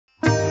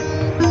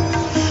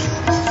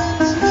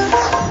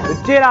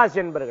விருச்சிகராசி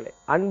என்பர்களே,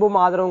 அன்பும்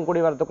ஆதரவும் கூடி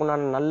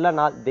வரத்துக்குண்டான நல்ல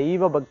நாள்.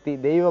 தெய்வ பக்தி,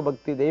 தெய்வ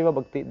பக்தி, தெய்வ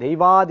பக்தி,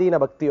 தெய்வாதீன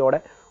பக்தியோட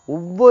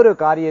ஒவ்வொரு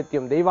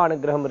காரியத்தையும், தெய்வ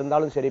அனுகிரகம்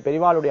இருந்தாலும் சரி,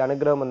 பெரிவாளுடைய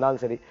அனுகிரகம்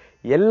இருந்தாலும் சரி,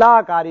 எல்லா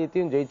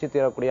காரியத்தையும் ஜெயிச்சு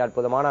தீரக்கூடிய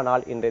அற்புதமான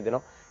நாள் இன்றைய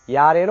தினம்.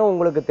 யாரேனும்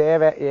உங்களுக்கு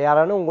தேவை,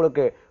 யாரேனும்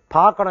உங்களுக்கு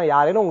பார்க்கணும்,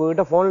 யாரேனும்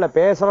உங்ககிட்ட போன்ல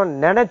பேசணும்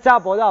நினைச்சா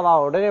போது அவ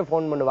உடனே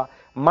போன் பண்ணுவா.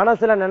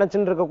 மனசுல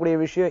நினைச்சுட்டு இருக்கக்கூடிய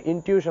விஷயம்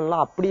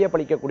இன்ட்யூஷன்லாம் அப்படியே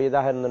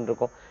பழிக்கக்கூடியதாக இருந்துட்டு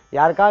இருக்கும்.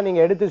 யாருக்காவது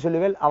நீங்க எடுத்து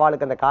சொல்லுவேல்,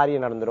 அவளுக்கு அந்த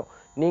காரியம் நடந்துடும்.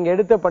 நீங்க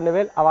எடுத்து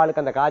பண்ணுவேல்,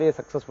 அவளுக்கு அந்த காரியம்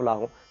சக்சஸ்ஃபுல்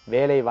ஆகும்.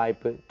 வேலை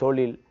வாய்ப்பு,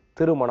 தொழில்,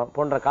 திருமணம்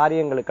போன்ற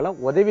காரியங்களுக்கெல்லாம்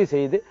உதவி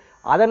செய்து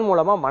அதன்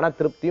மூலமா மன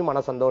திருப்தியும் மன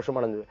சந்தோஷம்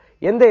அடைஞ்சது.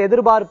 எந்த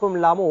எதிர்பார்ப்பும்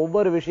இல்லாம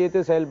ஒவ்வொரு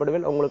விஷயத்தையும்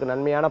செயல்படுவேல், உங்களுக்கு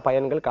நன்மையான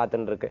பயன்கள்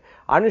காத்துட்டு இருக்கு.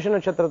 அனுஷ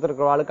நட்சத்திரத்தில்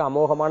இருக்கிறவர்களுக்கு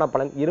அமோகமான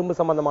பலன். இரும்பு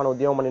சம்பந்தமான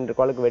உத்தியோகம் பண்ணிட்டு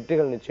இருக்கிறவர்களுக்கு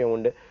வெற்றிகள் நிச்சயம்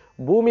உண்டு.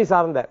 பூமி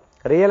சார்ந்த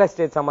ரியல்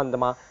எஸ்டேட்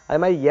சம்பந்தமா, அது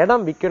மாதிரி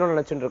இடம் விற்கணும்னு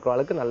நினைச்சுட்டு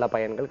இருக்கிறவர்களுக்கு நல்ல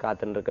பயன்கள்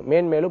காத்துட்டு இருக்கு.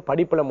 மேன்மேலும்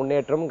படிப்புல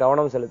முன்னேற்றம்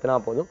கவனம் செலுத்தினா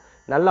போதும்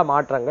நல்ல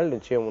மாற்றங்கள்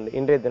நிச்சயம் உண்டு.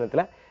 இன்றைய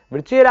தினத்துல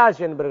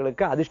விருச்சிகராசி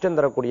என்பவர்களுக்கு அதிர்ஷ்டம்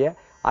தரக்கூடிய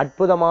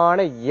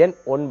அற்புதமான எண்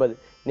 9.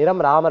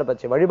 நிறம் ராமர்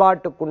பச்சை.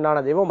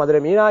 வழிபாட்டுக்குண்டான தெய்வம்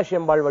மதுரை மீனாட்சி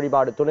அம்பாள்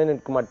வழிபாடு. துணை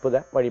நிற்கும்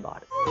அற்புத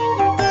வழிபாடு.